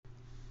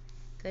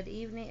Good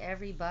evening,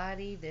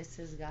 everybody. This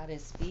is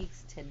Goddess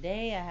Speaks.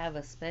 Today, I have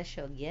a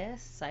special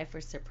guest, Cipher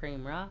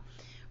Supreme Ra.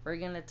 We're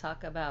going to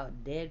talk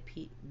about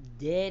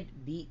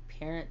deadbeat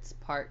parents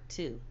part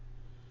 2.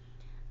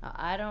 Now,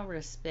 I don't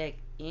respect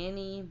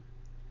any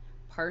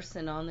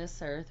person on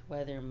this earth,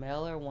 whether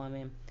male or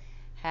woman,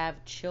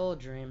 have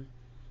children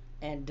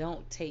and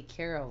don't take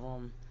care of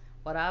them.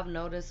 What I've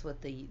noticed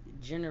with the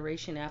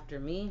generation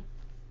after me,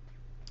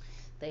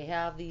 they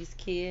have these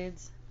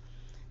kids,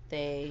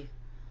 they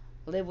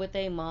live with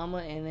a mama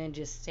and then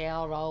just stay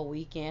out all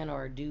weekend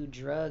or do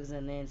drugs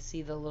and then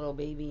see the little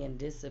baby and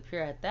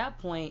disappear. At that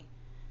point,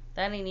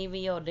 that ain't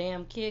even your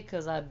damn kid,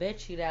 because I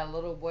bet you that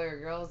little boy or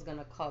girl is going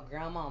to call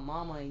grandma and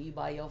mama and you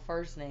by your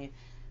first name.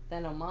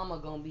 Then a mama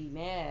going to be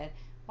mad.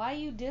 Why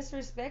you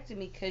disrespecting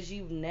me? Because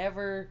you've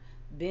never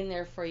been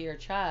there for your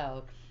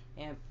child.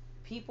 And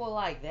people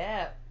like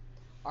that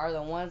are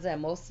the ones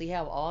that mostly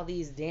have all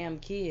these damn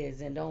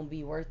kids and don't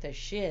be worth a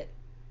shit.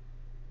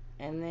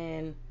 And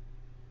then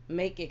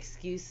make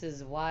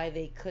excuses why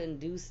they couldn't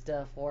do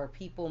stuff, or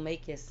people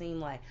make it seem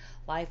like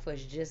life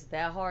was just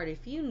that hard.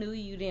 If you knew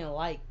you didn't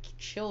like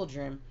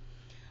children,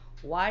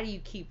 why do you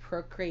keep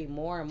procreating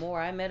more and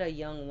more? I met a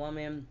young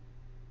woman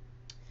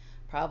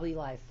probably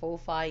like 4 or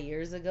 5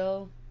 years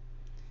ago.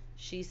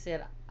 She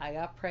said, I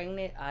got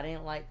pregnant, I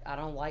don't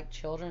like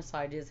children, so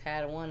I just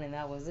had one and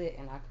that was it.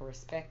 And I could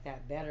respect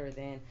that better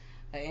than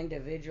an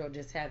individual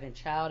just having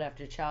child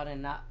after child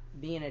and not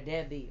being a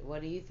deadbeat.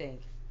 What do you think?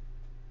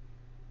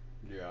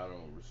 Yeah, I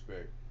don't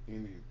respect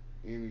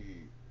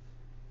anybody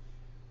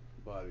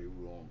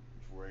who don't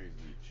raise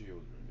their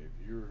children. If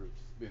you're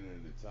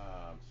spending the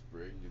time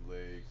spreading your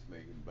legs,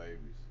 making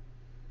babies,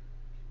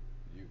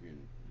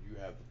 you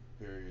have to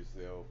prepare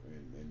yourself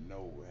and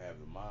know have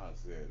the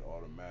mindset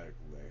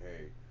automatically that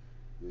hey,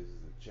 this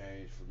is a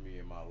change for me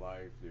in my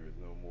life. There is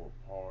no more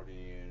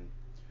partying,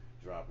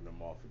 dropping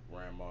them off at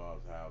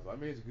grandma's house. I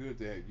mean, it's good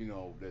that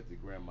that the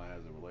grandma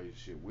has a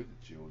relationship with the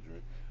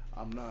children.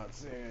 I'm not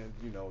saying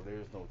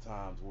there's no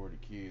times where the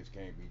kids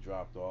can't be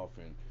dropped off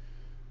and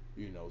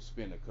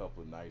spend a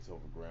couple of nights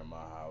over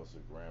grandma house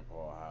or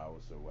grandpa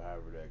house or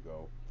however that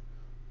go.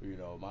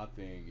 My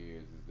thing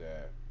is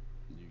that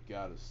you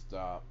gotta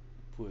stop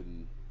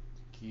putting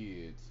the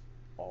kids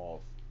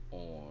off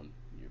on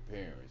your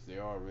parents. They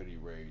already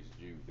raised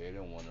you. They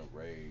don't want to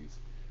raise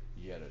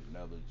yet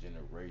another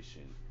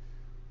generation.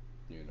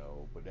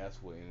 But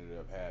that's what ended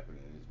up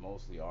happening. It's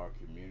mostly our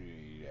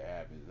community that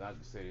happens.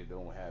 Not to say it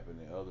don't happen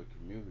in other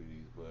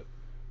communities, but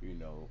you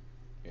know,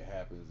 it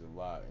happens a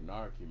lot in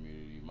our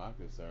community. My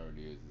concern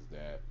is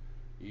that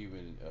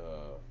even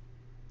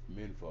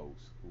men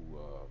folks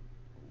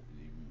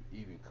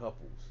even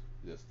couples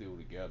that's still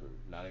together,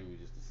 not even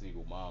just the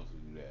single moms who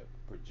do that.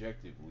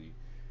 Projectively,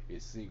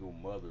 it's single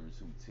mothers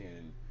who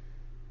tend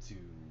to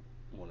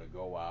want to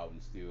go out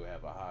and still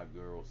have a hot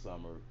girl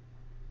summer,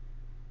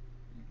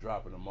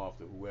 dropping them off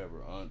to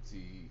whoever,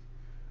 auntie,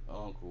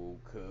 uncle,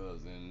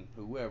 cousin,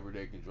 whoever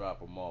they can drop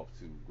them off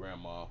to,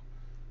 grandma,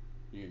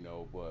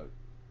 but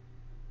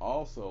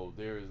also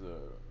there's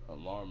a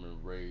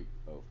alarming rate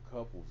of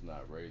couples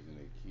not raising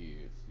their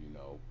kids,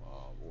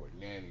 or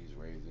nannies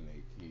raising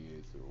their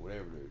kids, or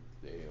whatever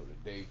the hell,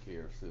 the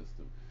daycare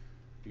system,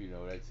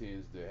 that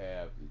tends to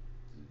have the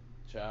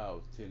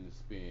child tend to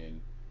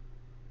spend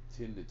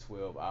 10 to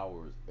 12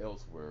 hours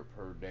elsewhere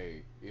per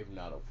day, if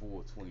not a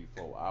full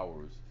 24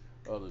 hours,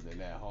 other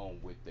than at home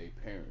with their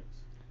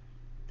parents.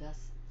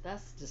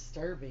 That's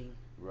disturbing.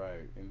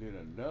 Right. And then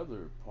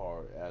another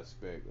part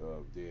aspect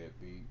of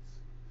deadbeats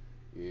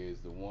is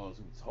the ones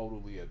who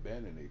totally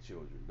abandon their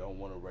children, don't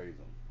want to raise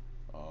them.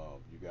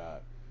 You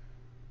got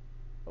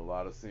a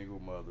lot of single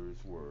mothers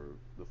where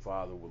the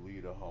father will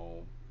leave the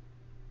home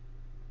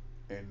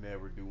and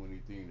never do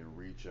anything to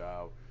reach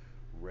out,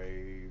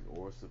 raise,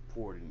 or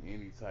support in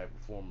any type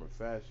of form or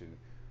fashion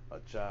a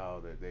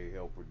child that they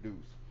help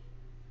produce.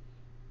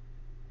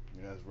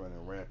 And that's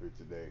running rampant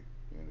today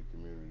in the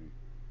community.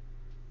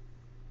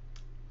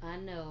 I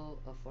know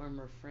a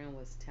former friend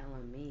was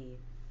telling me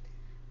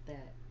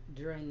that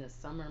during the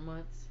summer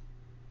months,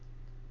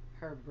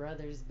 her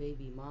brother's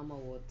baby mama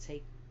will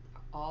take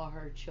all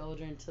her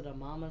children to the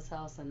mama's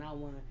house and not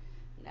want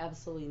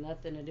absolutely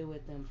nothing to do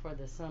with them for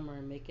the summer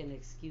and make an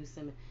excuse.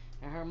 And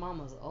her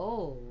mama's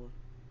old,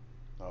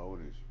 How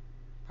old is she?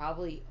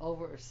 probably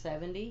over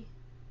 70.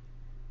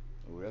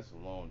 Oh, that's a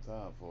long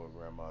time for a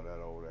grandma that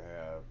old to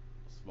have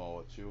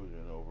small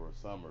children over a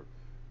summer.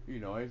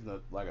 It's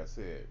not like I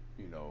said.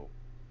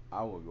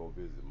 I would go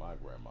visit my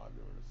grandma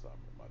during the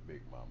summer, my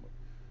big mama.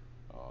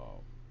 Um,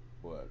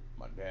 but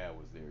my dad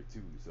was there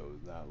too, so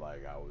it's not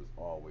like I was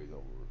always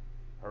over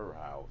her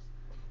house.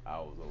 I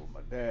was over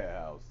my dad's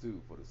house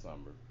too for the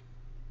summer.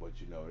 But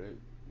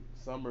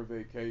summer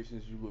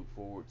vacations, you look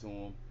forward to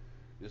them,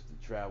 just the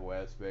travel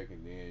aspect,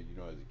 and then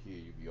as a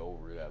kid, you be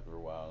over it after a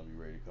while and be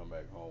ready to come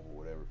back home or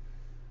whatever.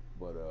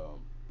 But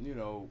you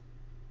know,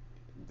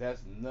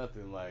 that's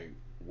nothing like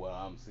what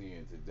I'm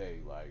seeing today.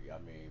 Like, I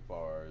mean, as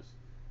far as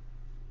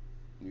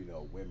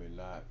women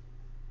not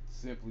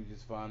simply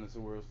just finding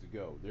somewhere else to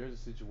go. There's a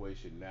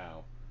situation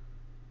now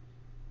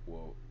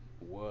well,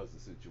 was a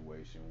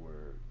situation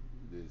where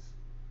this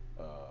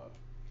uh,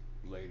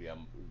 lady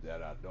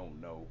that I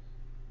don't know,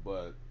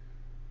 but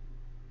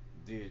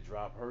did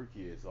drop her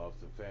kids off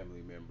to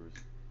family members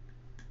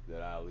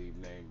that I leave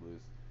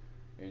nameless,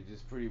 and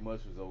just pretty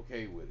much was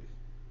okay with it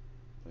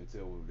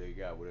until they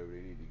got whatever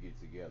they need to get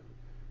together.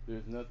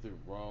 There's nothing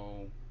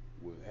wrong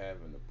with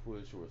having a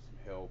push or some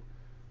help,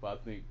 but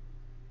I think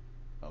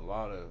a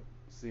lot of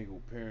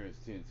single parents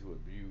tend to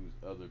abuse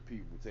other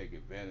people, take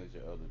advantage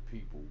of other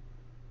people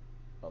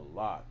a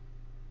lot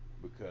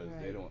because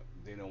Right.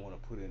 they don't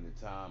want to put in the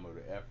time or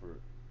the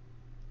effort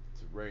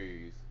to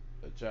raise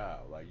a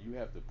child. Like you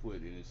have to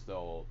put and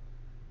install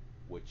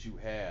what you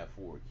have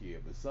for a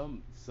kid. But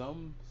some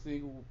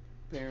single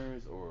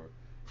parents or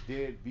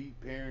deadbeat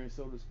parents,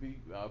 so to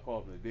speak, I'll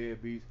call them the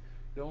deadbeats,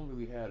 don't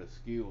really have the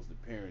skills to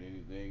parent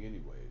anything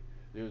anyway.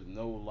 There's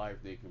no life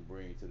they can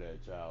bring to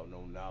that child,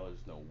 no knowledge,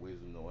 no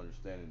wisdom, no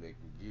understanding they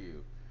can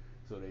give.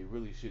 So they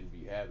really shouldn't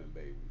be having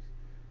babies.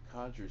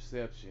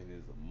 Contraception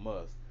is a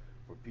must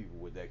for people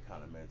with that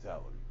kind of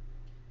mentality.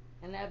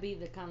 And that be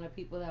the kind of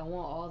people that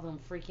want all them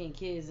freaking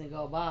kids and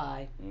go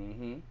bye.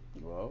 Mm-hmm.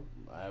 Well,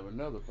 I have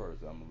another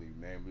person. I'm gonna leave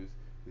nameless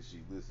because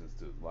she listens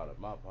to a lot of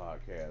my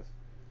podcasts.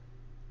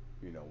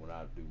 You know, when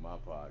I do my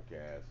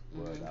podcast,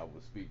 but Hmm. I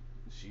would speak.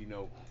 She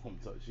know.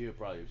 She'll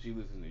probably if she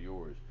listens to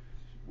yours,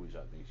 which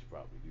I think she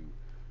probably do.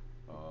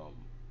 Um,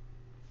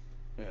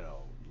 you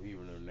know,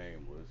 leaving her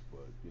nameless,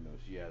 but you know,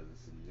 she has a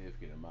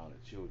significant amount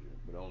of children,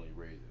 but only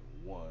raising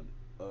one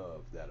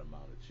of that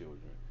amount of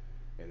children,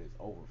 and it's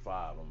over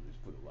five. I'm gonna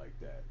just put it like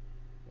that.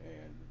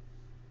 And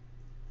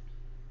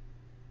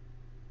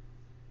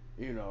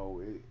you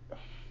know,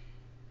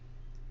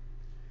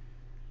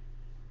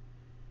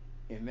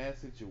 in that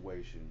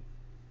situation,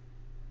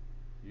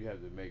 you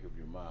have to make up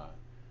your mind.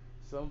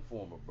 Some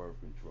form of birth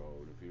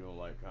control, if you don't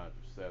like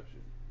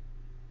contraception,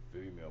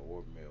 female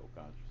or male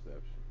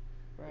contraception,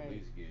 at Right.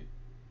 least get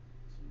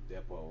some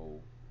Depo,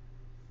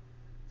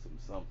 some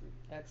something.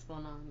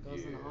 Explanon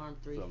goes in the Yeah, arm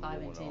three, something five,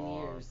 going and to 10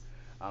 years. arm.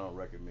 I don't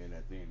recommend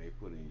that thing they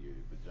put in your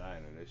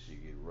vagina. That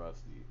shit get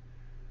rusty.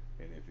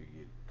 And if it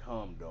get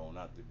cummed on,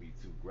 not to be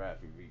too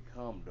graphic, if it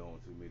cummed on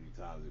too many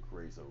times, it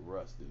creates a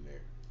rust in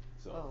there.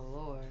 So Oh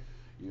Lord.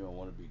 you don't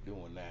want to be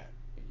doing that,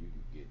 and you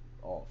can get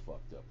all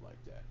fucked up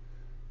like that.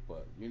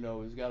 But you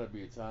know, it's got to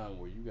be a time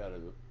where you got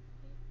to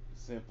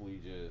simply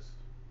just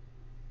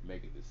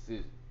make a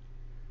decision.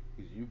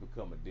 Because you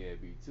become a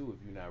deadbeat too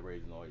if you're not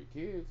raising all your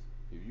kids.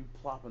 If you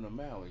plopping them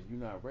out and you're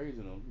not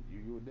raising them,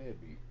 you a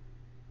deadbeat.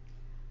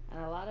 And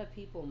a lot of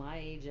people my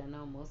age, I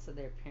know most of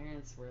their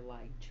parents were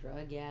like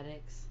drug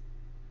addicts,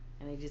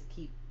 and they just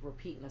keep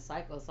repeating the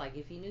cycle. It's like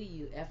if you knew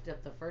you effed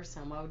up the first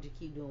time, why would you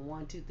keep doing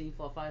one, two, three,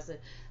 four, five, six?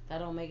 That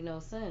don't make no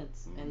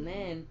sense. And Mm-hmm.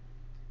 then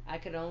I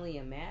could only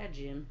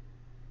imagine,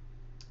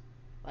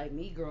 like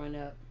me growing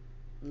up.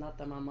 Not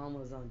that my mom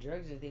was on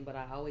drugs or anything, but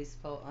I always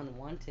felt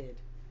unwanted.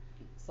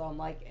 So I'm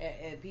like,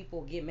 and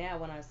people get mad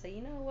when I say,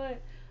 you know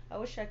what? I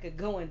wish I could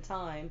go in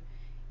time.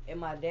 And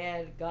my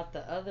dad got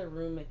the other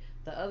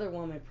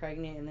woman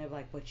pregnant, and they're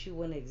like, but you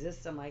wouldn't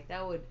exist. I'm like,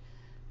 that would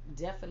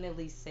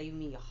definitely save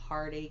me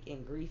heartache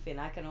and grief, and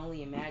I can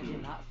only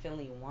imagine not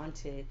feeling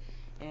wanted.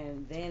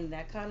 And then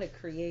that kind of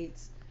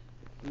creates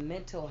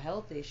mental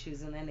health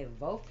issues. And then if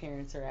both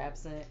parents are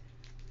absent,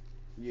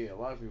 Yeah, a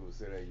lot of people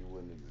say that you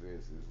wouldn't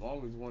exist. As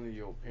long as one of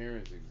your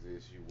parents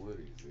exists, you would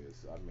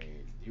exist. I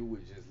mean, you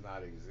would just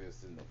not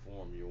exist in the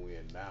form you're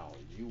in now.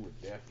 You would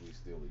definitely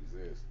still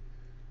exist.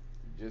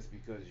 Just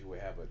because you would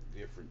have a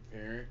different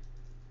parent,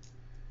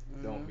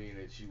 don't mm, mean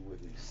that you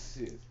wouldn't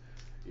exist.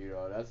 You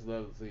know, that's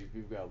another thing.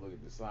 People got to look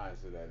at the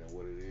science of that and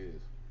what it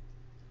is.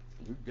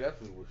 You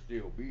definitely would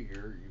still be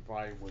here. You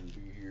probably wouldn't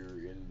be here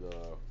in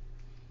the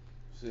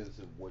sense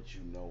of what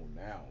you know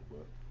now,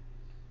 but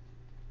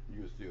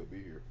you'll still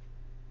be here.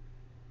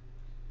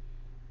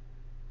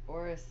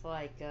 or it's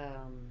like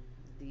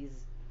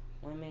these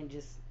women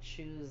just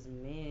choose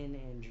men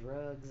and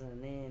drugs.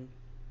 And then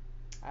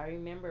I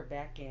remember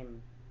back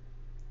in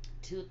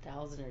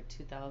 2000 or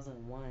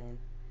 2001,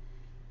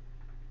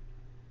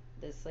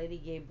 this lady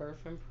gave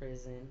birth in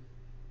prison.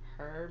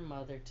 Her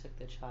mother took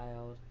the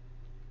child,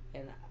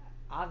 and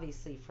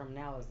obviously from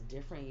now it's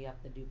different. You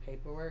have to do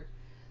paperwork.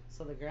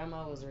 So the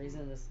grandma was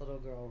raising Hmm. this little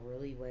girl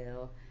really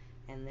well,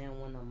 and then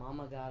when the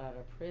mama got out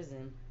of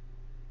prison,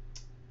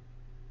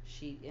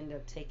 she ended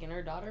up taking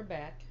her daughter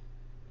back.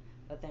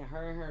 But then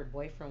her and her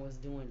boyfriend was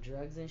doing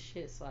drugs and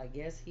shit. So I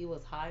guess he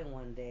was high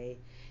one day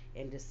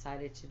and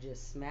decided to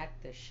just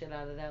smack the shit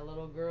out of that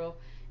little girl.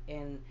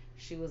 And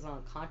she was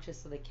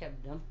unconscious, so they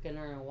kept dumping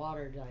her in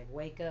water to like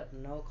wake up,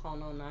 no call,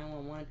 no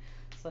 911.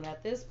 So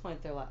at this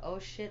point, they're like, oh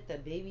shit, the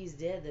baby's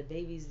dead, the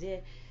baby's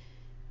dead.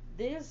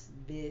 This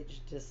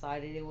bitch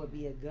decided it would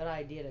be a good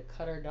idea to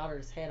cut her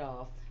daughter's head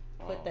off,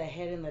 put the Oh,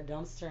 head in the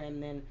dumpster,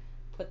 and then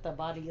put the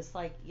body. It's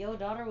like, yo,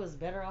 daughter was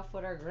better off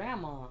with her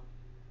grandma.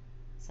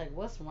 It's like,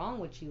 what's wrong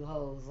with you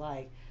hoes?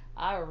 Like,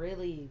 I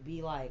really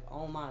be like,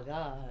 oh my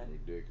god.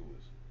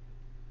 ridiculous.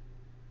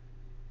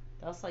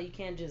 That's why you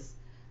can't just.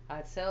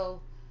 I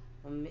tell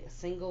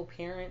Single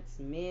parents,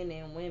 men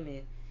and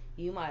women,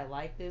 you might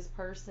like this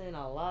person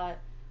a lot,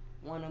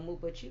 want to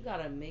move, but you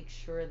gotta make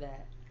sure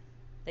that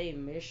they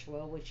mesh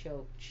well with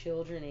your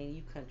children and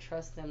you can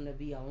trust them to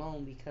be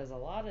alone, because a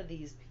lot of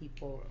these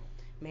people Well,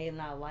 may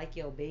not like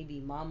your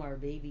baby mama or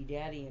baby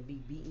daddy and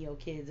be beating your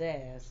kid's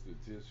ass.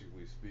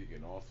 statistically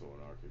speaking, also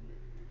in our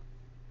community,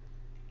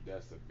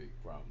 that's a big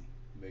problem.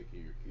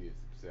 Making your kids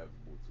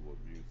susceptible to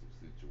abusive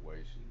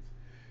situations.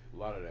 A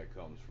lot of that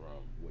comes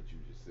from what you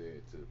just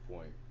said, to the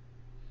point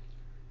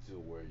to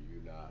where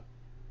you're not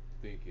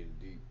thinking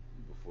deep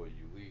before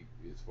you leap,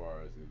 as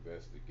far as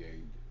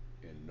investigating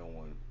and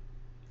knowing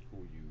who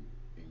you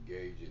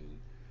engage in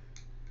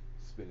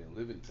spending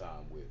living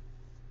time with.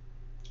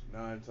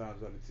 9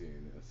 times out of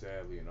 10,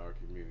 sadly, in our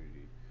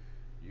community,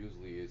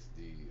 usually it's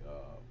the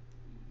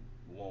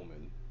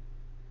woman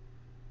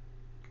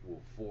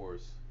will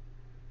force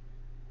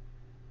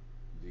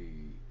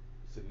the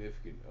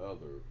significant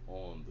other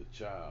on the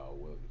child.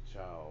 Well, the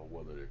child,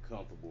 whether they're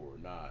comfortable or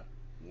not,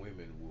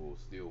 women will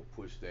still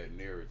push that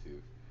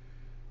narrative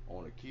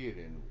on a kid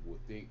and will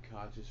think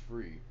conscious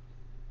free.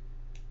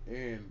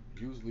 And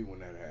usually, when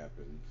that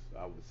happens,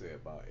 I would say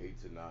about 8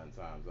 to 9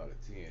 times out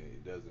of 10,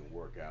 it doesn't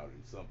work out,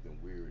 and something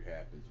weird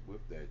happens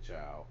with that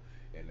child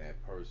and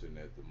that person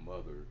that the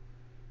mother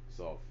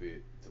saw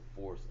fit to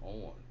force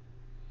on.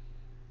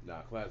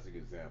 Now, classic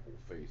example,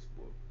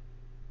 Facebook.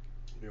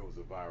 There was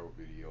a viral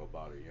video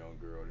about a young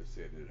girl that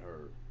said that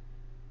her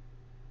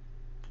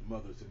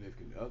mother's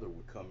significant other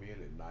would come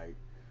in at night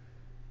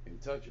and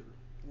touch her.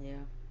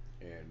 Yeah.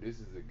 And this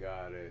is a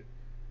guy that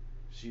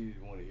she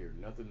didn't want to hear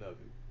nothing of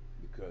it,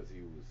 because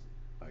he was,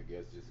 I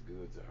guess, just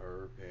good to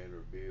her, paying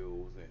her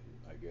bills, and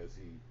I guess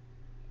he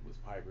was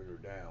piping her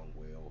down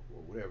well,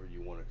 or whatever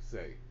you want to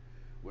say.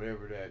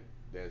 Whatever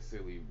that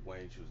silly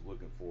wench was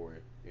looking for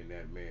in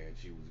that man,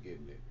 she was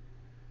getting it.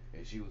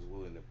 And she was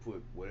willing to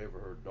put whatever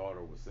her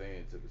daughter was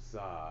saying to the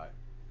side,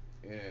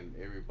 and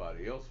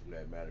everybody else from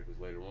that matter, because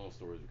later on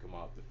stories would come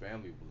out, the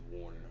family was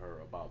warning her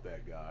about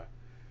that guy,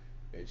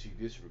 and she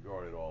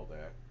disregarded all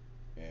that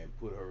and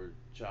put her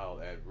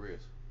child at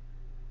risk.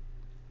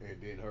 And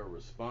then her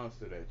response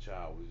to that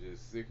child was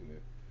just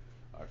sickening.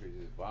 I could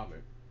just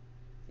vomit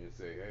and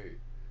say, "Hey,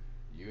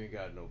 you ain't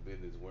got no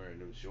business wearing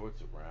them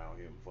shorts around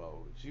him for."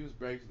 She was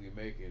basically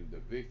making the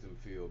victim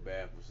feel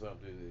bad for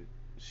something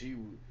that she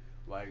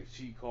like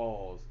she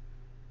caused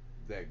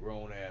that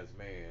grown ass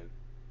man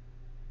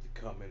to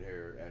come in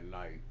here at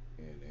night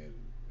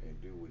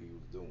and do what he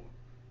was doing.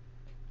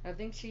 I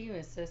think she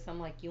even said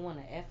something like, "You want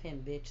to F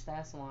him, bitch,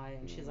 that's why."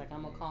 And she's like,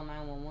 "I'm going to Hmm. call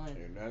 911."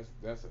 And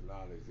that's a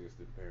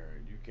non-existent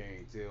parent. You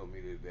can't tell me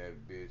that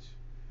that bitch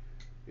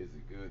is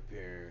a good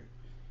parent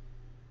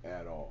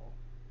at all.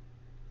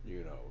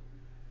 You know,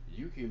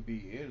 you can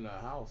be in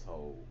a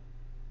household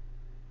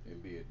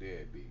and be a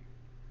deadbeat.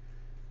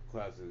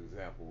 Classic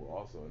example,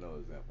 also another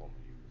example I'm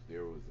gonna use.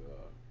 There was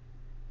a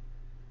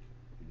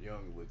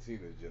young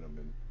Latina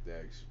gentleman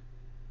that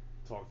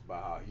talked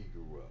about how he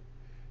grew up.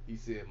 He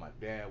said my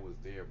dad was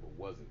there but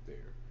wasn't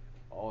there.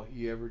 All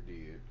he ever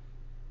did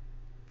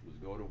was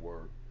go to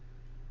work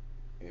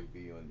and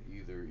be on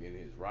either in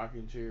his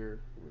rocking chair,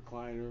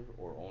 recliner,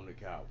 or on the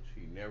couch.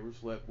 He never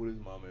slept with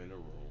his mama in the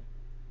room,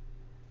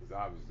 because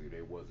obviously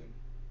they wasn't,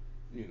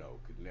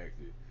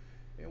 connected.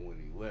 And when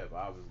he left,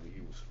 obviously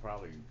he was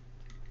probably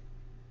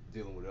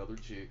dealing with other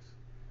chicks.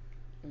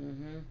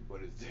 Mm-hmm.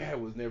 But his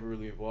dad was never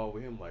really involved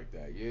with him like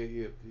that. Yeah,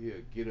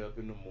 he'll get up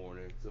in the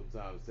morning,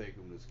 sometimes take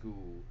him to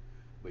school,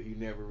 but he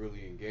never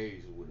really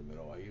engaged with him at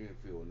all. He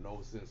didn't feel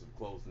no sense of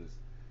closeness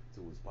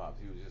to his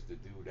pops. He was just a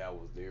dude that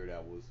was there,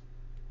 that was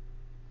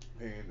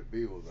paying the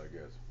bills, I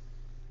guess.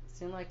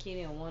 Seemed like he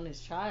didn't want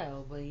his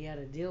child, but he had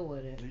to deal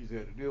with it. He just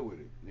had to deal with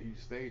it. He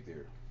just stayed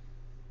there.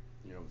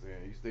 You know what I'm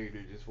saying? He stayed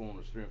there just for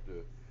the strength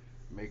to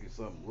making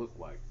something look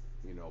like.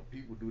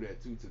 People do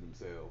that too to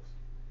themselves.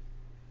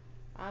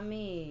 I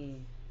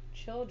mean,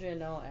 children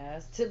don't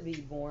ask to be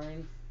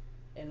born,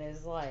 and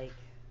it's like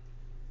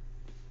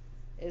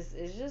it's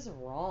just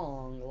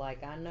wrong.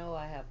 Like, I know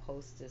I have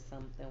posted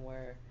something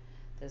where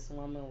this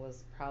woman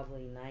was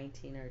probably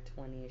 19 or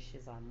 20, and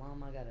she's like,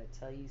 "Mom, I gotta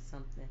tell you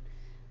something.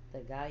 The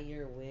guy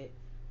you're with,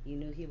 you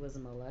knew he was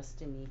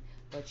molesting me,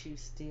 but you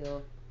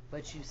still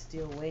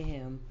with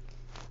him."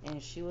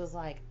 And she was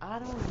like, "I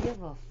don't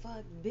give a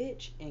fuck,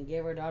 bitch," and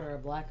gave her daughter a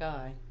black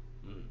eye.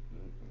 Mm,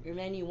 mm, And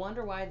then you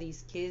wonder why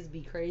these kids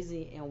be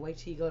crazy and wait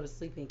till you go to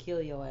sleep and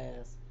kill your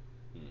ass.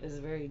 mm, mm. It's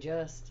very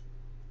just.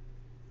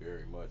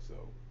 Very much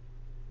so.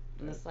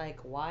 And That's, it's like,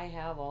 why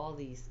have all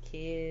these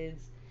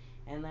kids?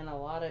 And then a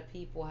lot of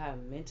people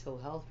have mental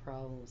health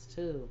problems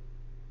too.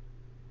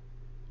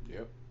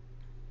 yep.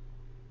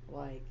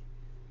 Like,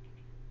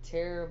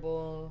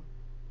 terrible.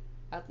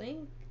 I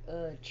think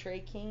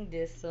Trey King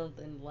did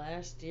something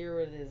last year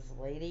where this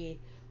lady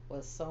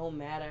was so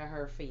mad at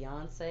her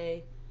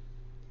fiance.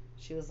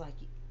 She was like,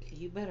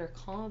 "You better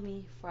call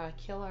me before I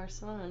kill our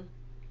son."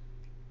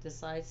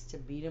 Decides to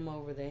beat him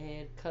over the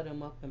head, cut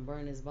him up, and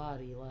burn his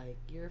body. Like,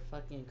 you're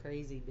fucking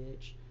crazy,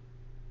 bitch.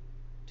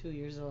 2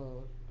 years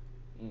old.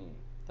 Mm.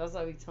 That's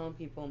why I be telling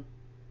people,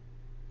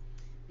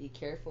 Be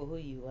careful who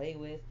you lay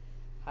with.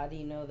 How do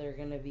you know they're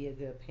gonna be a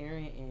good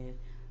parent? And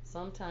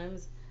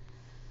sometimes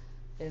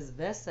it's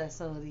best that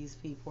some of these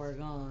people are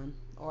gone.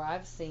 Or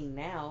I've seen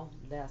now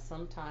that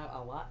sometimes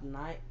a lot,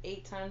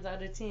 8 times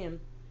out of 10,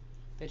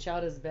 the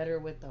child is better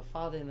with the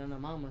father than the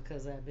mama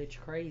because that bitch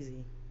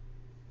crazy.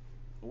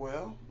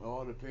 Well, it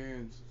all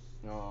depends.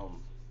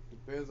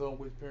 Depends on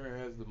which parent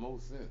has the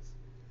most sense.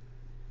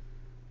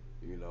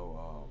 You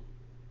know,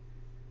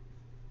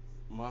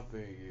 my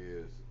thing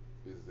is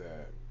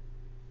that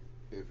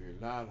if you're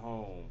not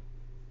home,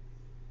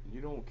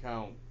 you don't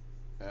count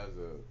as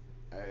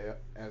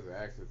an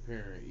active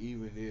parent,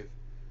 even if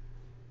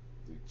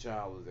the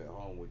child is at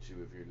home with you.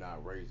 If you're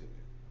not raising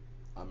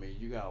it, I mean,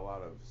 you got a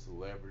lot of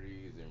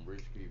celebrities and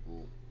rich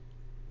people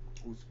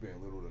who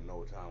spend little to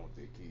no time with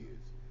their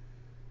kids.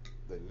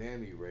 The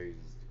nanny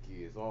raises the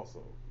kids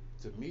also.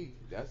 To me,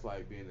 that's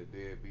like being a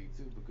deadbeat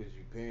too, because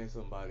you're paying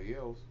somebody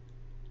else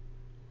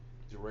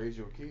to raise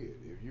your kid.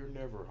 If you're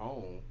never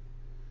home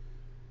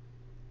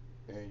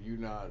and you're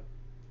not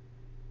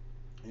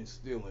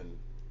instilling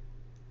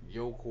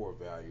your core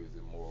values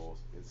and morals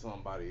and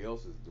somebody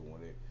else is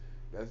doing it,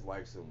 that's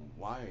like some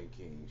Lion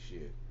King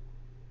shit.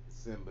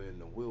 Simba in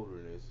the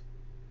wilderness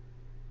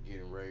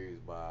getting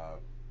raised by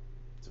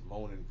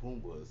Timon and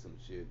Pumbaa or some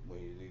shit when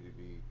he need to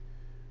be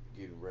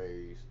getting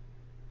raised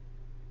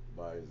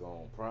by his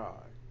own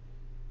pride.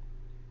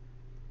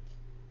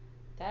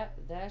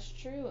 That's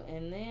true.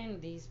 And then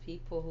these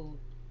people who,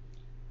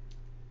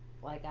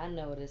 like, I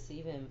notice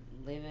even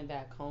living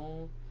back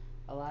home,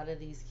 a lot of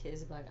these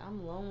kids be like,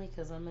 I'm lonely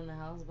because I'm in the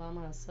house by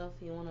myself.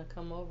 You want to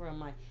come over? I'm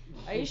like,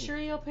 are you sure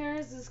your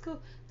parents is cool?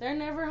 They're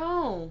never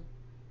home.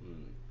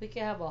 Mm. We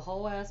could have a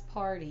whole ass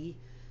party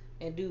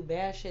and do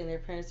bad shit, and their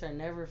parents are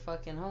never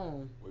fucking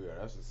home. Well, yeah,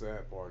 that's the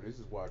sad part. This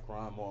is why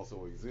crime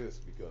also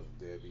exists because of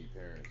deadbeat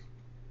parents.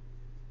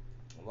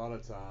 A lot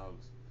of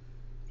times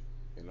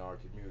in our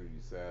community,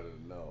 sad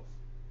enough,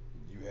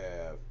 you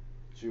have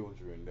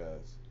children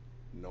that's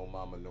no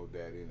mama, no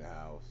daddy in the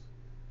house.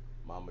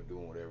 Mama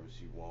doing whatever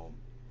she want,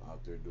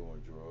 out there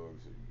doing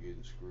drugs or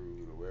getting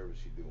screwed or whatever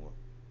she doing.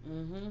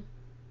 Mhm.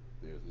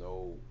 There's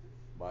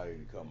nobody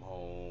to come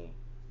home,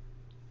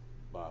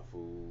 buy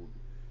food,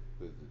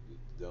 because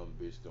the dumb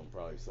bitch don't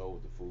probably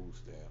sold the food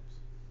stamps.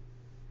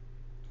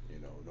 You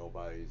know,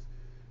 nobody's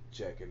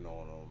checking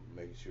on them,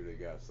 making sure they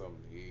got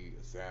something to eat,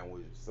 a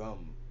sandwich or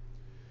something.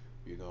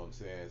 You know what I'm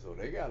saying? So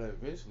they gotta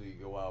eventually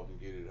go out and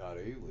get it how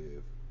they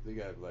live. They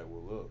gotta be like,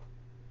 well, look,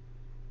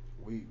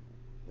 we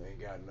ain't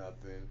got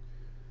nothing.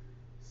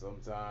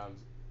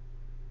 Sometimes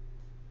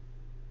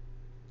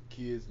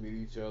kids meet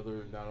each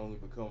other and not only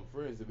become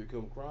friends, they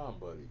become crime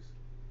buddies.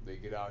 They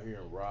get out here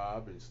and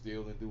rob and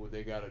steal and do what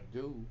they gotta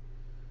do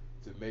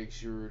to make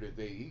sure that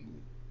they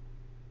eating.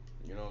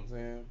 You know what I'm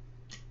saying?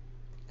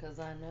 Because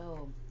I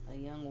know a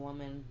young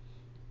woman,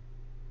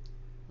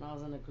 when I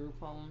was in a group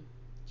home,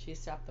 she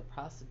stopped the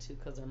prostitute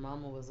because her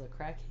mama was a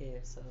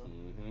crackhead. So,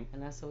 Mm-hmm.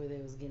 and that's the way they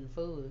was getting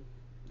food.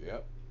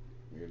 Yep.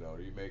 You know,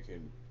 you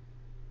making,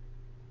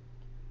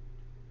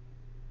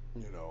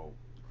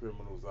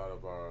 criminals out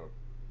of our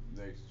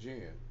next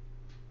gen.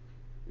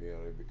 You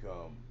know, they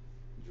become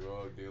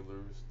drug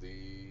dealers,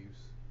 thieves,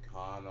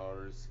 con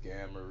artists,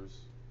 scammers,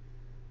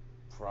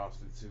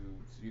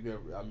 prostitutes. You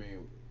never, I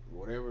mean,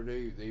 whatever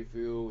they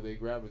feel they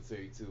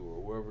gravitate to,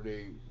 or whoever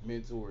they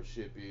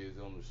mentorship is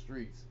on the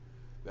streets,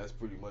 that's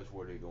pretty much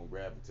where they're gonna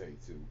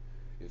gravitate to,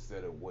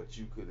 instead of what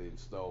you could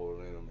install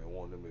in them and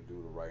want them to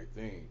do the right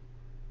thing.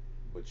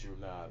 But you're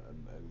not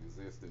an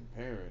existing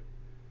parent.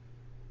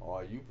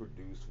 All you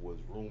produced was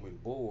room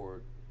and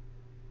board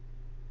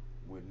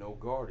with no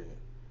guardian.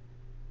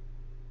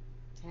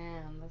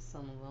 Damn, that's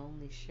some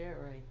lonely shit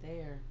right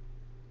there.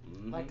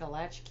 Mm-hmm. Like a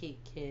latchkey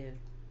kid.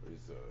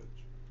 It's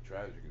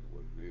tragic, is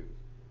what it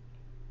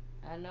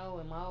is. I know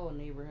in my old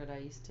neighborhood, I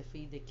used to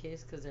feed the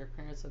kids because their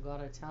parents would go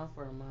out of town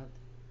for a month.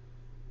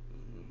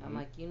 I'm Mm-hmm.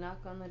 like, you knock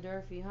on the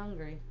door if you're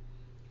hungry.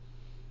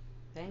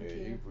 Thank Yeah,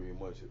 you. you pretty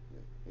much,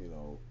 you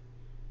know,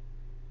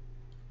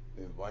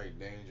 invite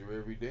danger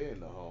every day in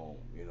the home.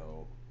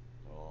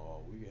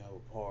 We can have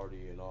a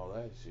party and all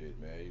that shit,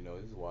 man.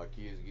 This is why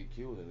kids get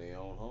killed in their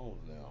own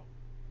homes now.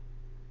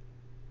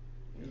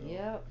 You know,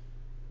 Yep.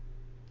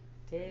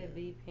 and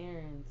Deadbeat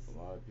parents. a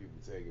lot of people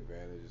take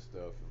advantage of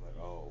stuff. It's like,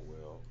 oh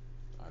well,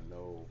 I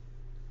know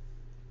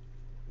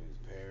his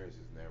parents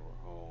is never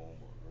home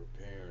or her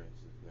parents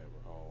is never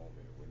home,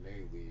 and when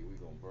they leave, we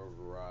gonna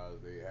burglarize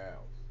their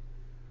house.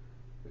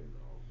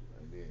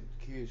 And then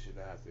kids should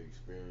not have to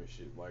experience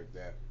shit like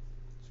that,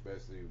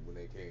 especially when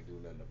they can't do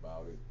nothing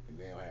about it and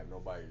they don't have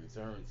nobody to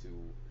turn to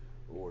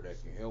or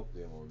that can help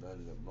them or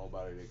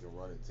nobody they can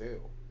run and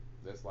tell.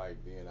 That's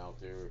like being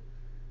out there.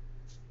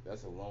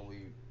 That's a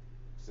lonely,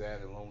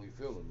 sad and lonely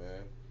feeling,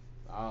 man.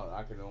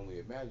 I can only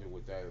imagine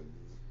what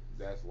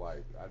that's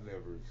like. I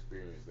never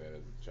experienced that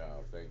as a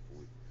child,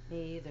 thankfully.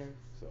 Me either.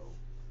 So,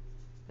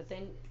 But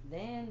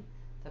then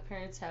the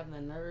parents have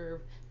the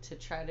nerve to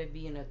try to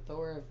be an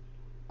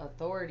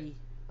authority,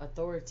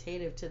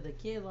 authoritative to the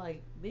kid.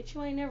 Like, bitch,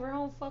 you ain't never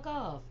home. Fuck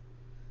off.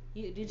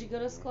 Did you go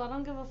to hmm school? I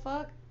don't give a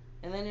fuck.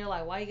 And then you're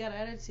like, why you got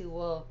an attitude?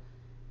 Well,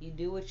 you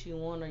do what you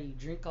want, or you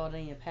drink all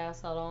day and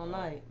pass out all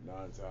night. 9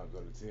 times out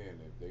of 10,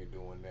 if they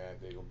doing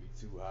that, they're gonna be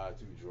too high,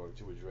 too drunk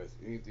to address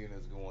anything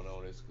that's going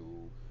on at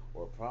school,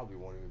 or probably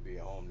won't even be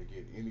at home to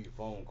get any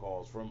phone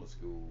calls from a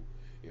school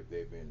if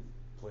they've been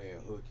playing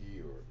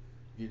hooky or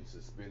getting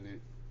suspended.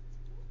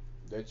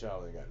 That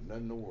child ain't got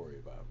nothing to worry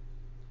about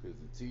because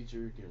the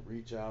teacher can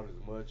reach out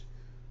as much,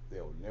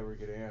 they'll never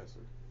get an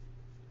answer.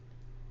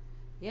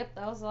 Yep,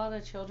 that was a lot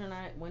of children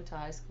I went to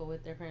high school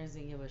with. Their parents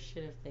didn't give a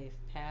shit if they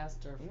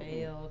passed or Mm-mm.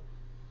 failed.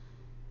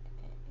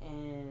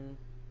 And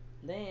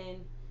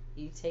then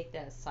you take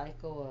that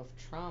cycle of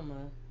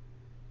trauma,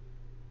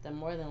 then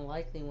more than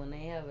likely when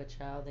they have a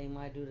child, they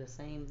might do the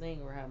same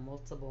thing or have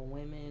multiple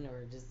women,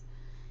 or just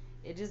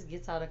it just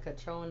gets out of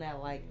control. And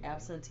that like Mm-hmm.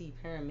 absentee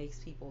parent makes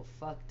people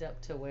fucked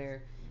up to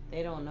where they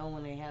Mm-hmm. don't know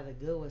when they have it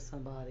good with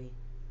somebody.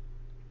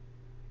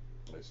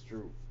 That's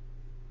true.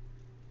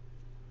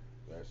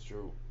 That's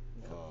true.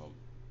 Um,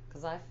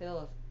 Because I feel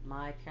if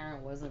my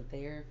parent wasn't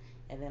there,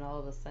 and then all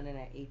of a sudden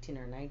at 18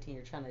 or 19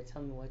 you're trying to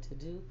tell me what to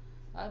do,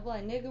 I'd be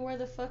like, nigga, where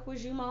the fuck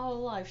was you my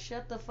whole life?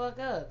 Shut the fuck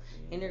up.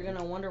 And you're mm-hmm.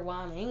 gonna wonder why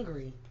I'm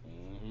angry.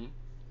 Mm-hmm.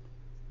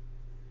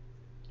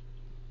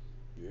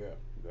 Yeah,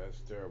 that's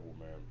terrible,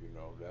 man.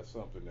 That's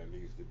something that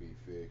needs to be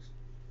fixed.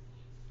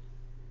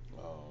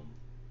 Um,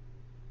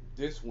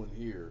 this one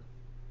here,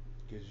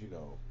 because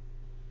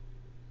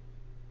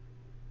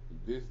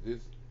this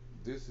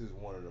this is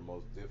one of the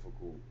most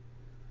difficult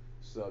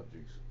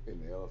subjects in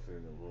the elephant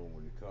in the room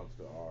when it comes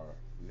to our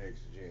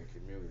next gen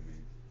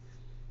community,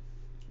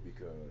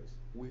 because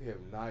we have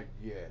not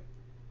yet,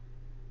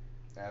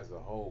 as a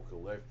whole,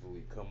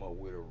 collectively come up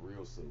with a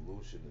real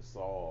solution to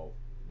solve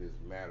this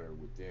matter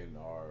within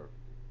our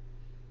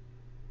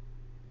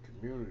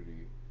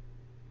community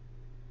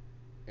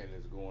and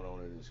is going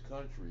on in this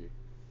country.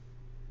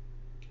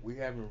 We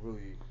haven't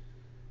really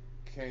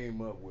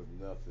came up with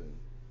nothing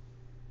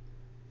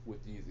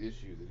with these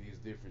issues and these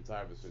different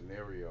type of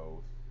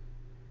scenarios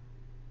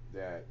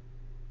that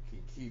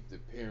can keep the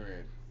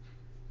parent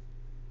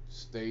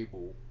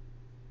stable,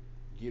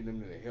 getting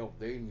them the help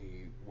they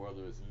need,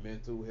 whether it's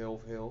mental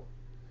health,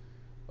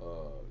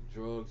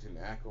 drugs and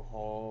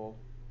alcohol,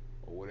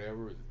 or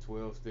whatever. It's a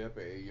 12 step,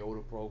 a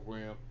AYOTA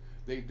program.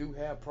 They do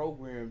have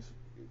programs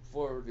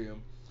for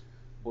them,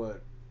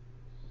 but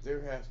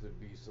there has to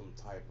be some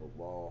type of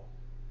law,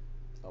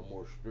 a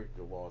more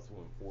stricter law to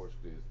enforce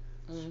this,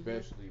 Mm-hmm.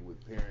 especially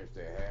with parents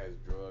that has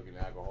drug and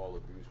alcohol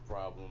abuse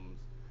problems,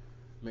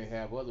 may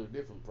have other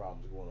different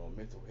problems going on,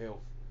 mental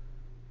health,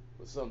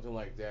 or something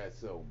like that.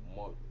 So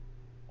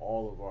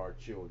all of our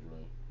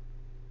children,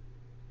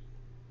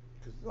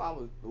 because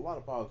a lot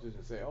of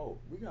politicians say, "Oh,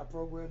 we got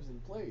programs in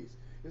place."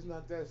 It's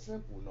not that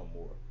simple no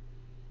more.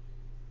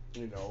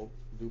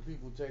 Do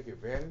people take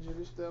advantage of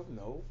this stuff?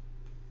 No.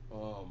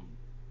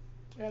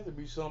 It has to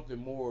be something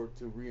more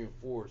to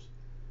reinforce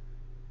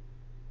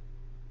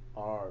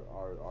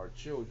our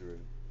children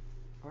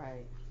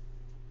Right.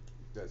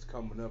 that's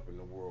coming up in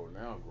the world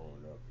now,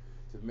 growing up,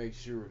 to make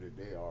sure that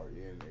they are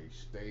in a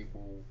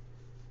stable,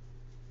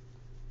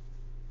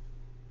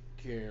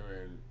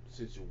 caring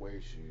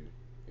situation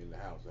in the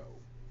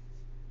household.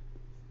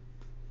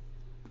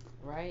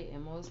 Right.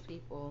 And most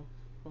people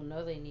who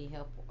know they need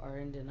help are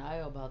in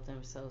denial about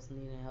themselves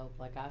needing help.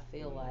 Like, I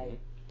feel Mm-hmm. like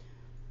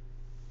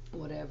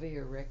whatever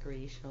your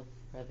recreational,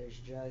 whether it's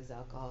drugs,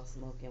 alcohol,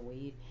 smoking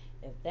weed,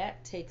 if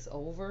that takes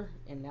over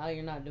and now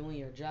you're not doing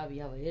your job,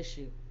 you have an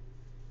issue.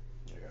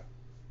 Yeah,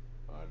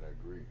 I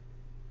agree.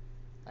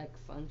 Like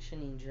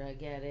functioning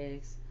drug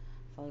addicts,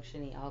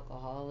 functioning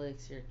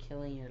alcoholics, you're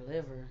killing your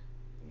liver.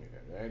 Yeah,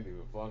 that ain't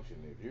even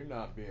functioning. If you're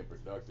not being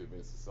productive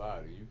in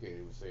society, you can't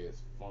even say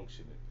it's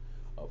functioning.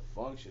 A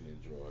functioning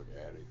drug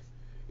addict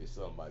is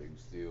somebody who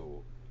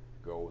still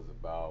goes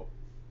about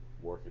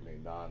working a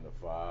 9 to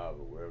 5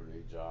 or whatever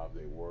their job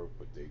they work,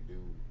 but they do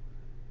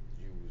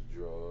use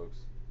drugs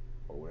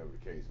or whatever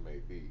the case may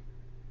be,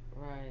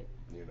 Right.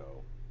 you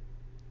know,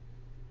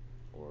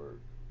 or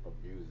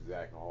abuses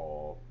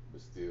alcohol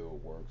but still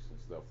works and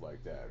stuff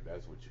like that.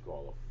 That's what you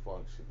call a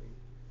functioning,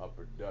 a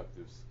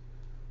productive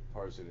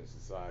person in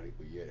society,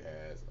 but yet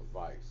has a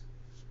vice.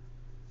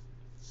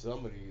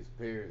 Some of these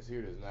parents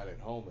here that's not at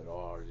home at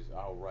all are just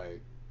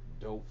outright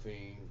dope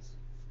fiends,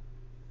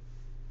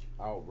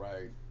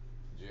 outright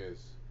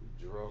just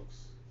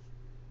drunks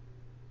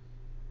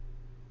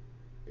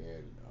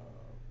and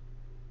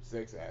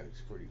sex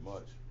addicts, pretty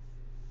much.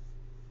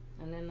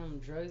 And then them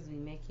drugs be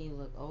making you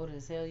look old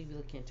as hell. You be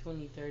looking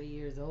 20, 30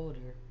 years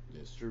older.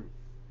 That's true.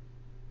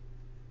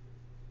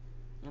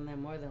 And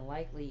then more than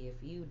likely,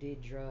 if you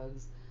did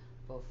drugs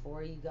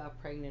before you got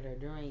pregnant or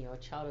during, your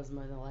child is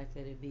more than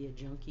likely to be a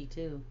junkie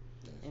too.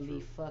 That's And be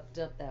true. fucked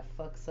up. That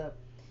fucks up.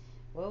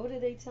 What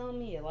did they tell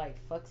me? It like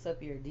fucks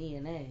up your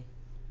DNA.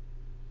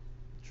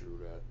 True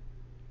that.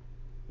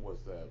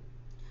 What's that?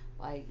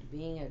 Like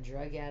being a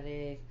drug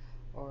addict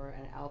or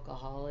an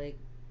alcoholic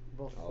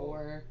Oh,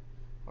 before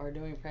or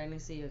during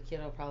pregnancy, your kid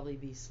will probably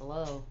be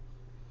slow.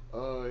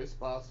 it's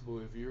possible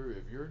if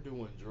you're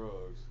doing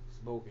drugs,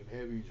 smoking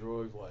heavy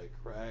drugs like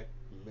crack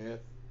meth,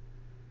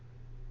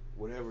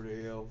 whatever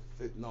the hell,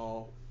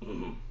 fentanyl.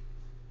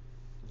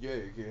 Yeah,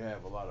 it can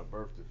have a lot of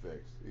birth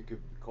defects. It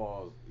could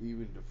cause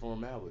even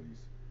deformalities,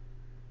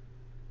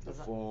 Is that,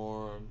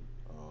 deform,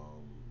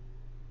 um,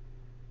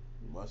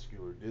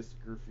 muscular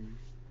dystrophy,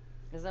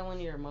 is that when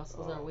your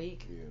muscles are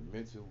weak? yeah,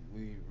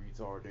 mentally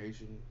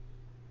retardation.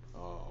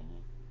 Um,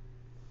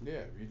 yeah,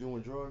 if you're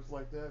doing drugs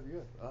like that,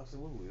 yeah,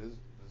 absolutely. This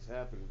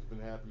happened. It's been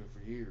happening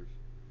for years.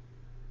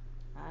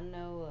 I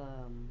know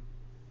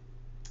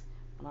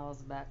when I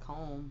was back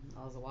home,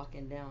 I was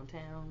walking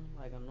downtown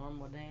like a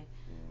normal day.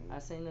 Hmm. I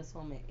seen this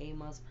woman 8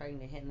 months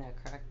pregnant hitting that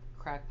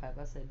crack pipe.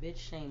 I said, "Bitch,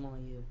 shame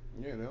on you."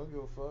 Yeah, they don't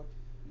give a fuck.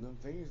 Them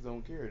things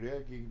don't care.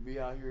 They'll be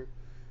out here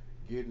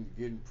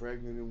getting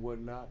pregnant and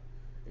whatnot,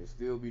 and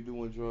still be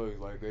doing drugs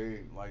like they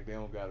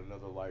don't got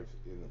another life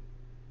in them.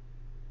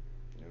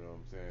 You know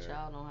what I'm saying?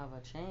 Child don't have a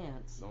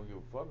chance. Don't give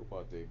a fuck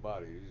about their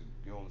body.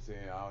 You know what I'm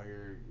saying? Out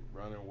here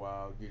running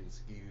wild, getting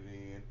skeeted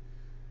in,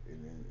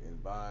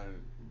 and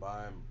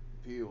buying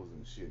pills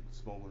and shit,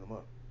 smoking them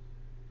up.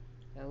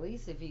 At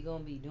least if you're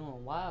gonna be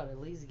doing wild, at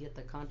least get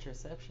the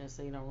contraception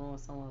so you don't ruin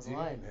someone's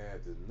life. Then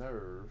had the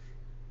nerve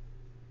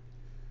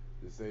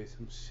to say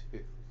some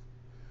shit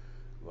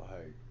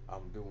like,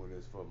 "I'm doing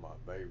this for my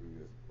baby."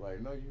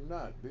 Like, no, you're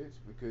not, bitch,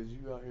 because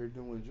you out here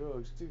doing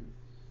drugs too.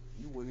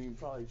 You wouldn't even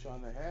probably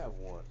trying to have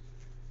one.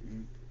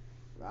 You,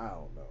 I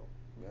don't know.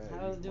 Man,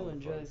 How these is doing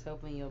motherfuckers. drugs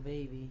helping your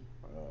baby?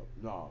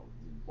 No,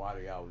 why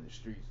they out in the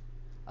streets,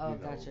 Oh,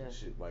 gotcha.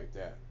 shit like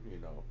that,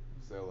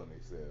 selling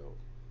themselves.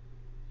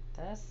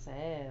 That's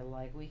sad.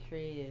 Like we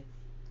created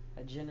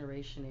a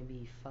generation to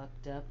be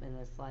fucked up, and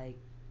it's like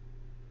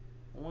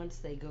once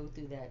they go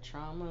through that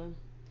trauma,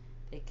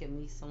 they can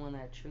meet someone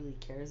that truly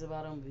cares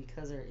about them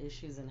because their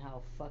issues and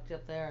how fucked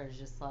up they are. It's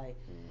just like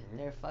Hmm.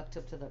 they're fucked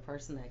up to the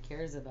person that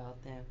cares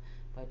about them,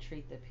 but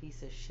treat the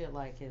piece of shit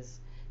like his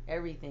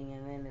everything.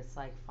 And then it's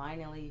like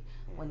finally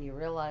when you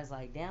realize,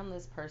 like, damn,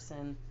 this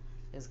person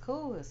is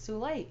cool, it's too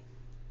late.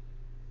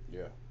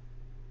 Yeah,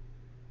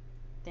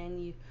 Then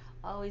you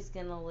always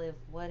gonna live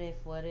what if,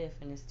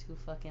 and it's too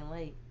fucking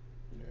late.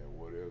 yeah.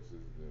 What else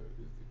is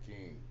the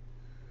king?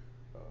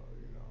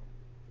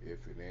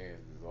 If it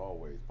ends, there's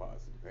always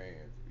pots and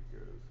pans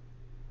because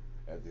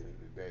at the end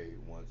of the day,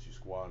 once you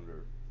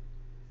squander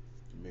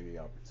many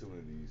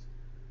opportunities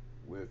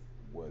with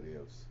what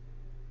ifs,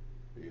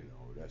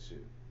 that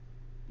should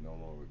no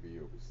longer be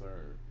your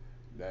concern.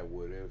 That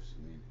what ifs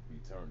need to be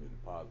turned into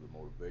positive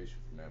motivation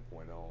from that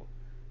point on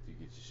to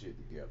get your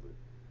shit together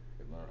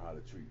and learn how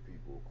to treat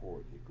people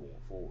accordingly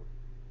going forward.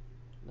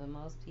 But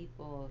most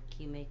people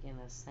keep making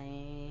the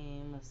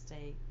same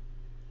mistake,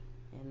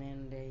 and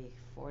then they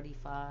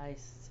 45,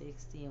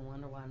 60, and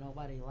wonder why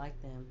nobody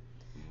liked them.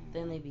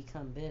 Then Hmm. they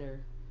become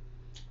bitter.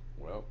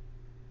 Well,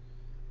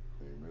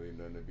 ain't really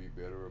nothing to be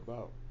better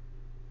about,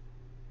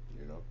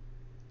 you know.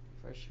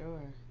 For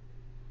sure.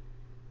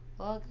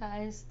 Well,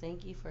 guys,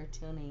 thank you for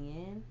tuning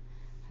in.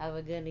 Have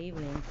a good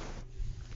evening.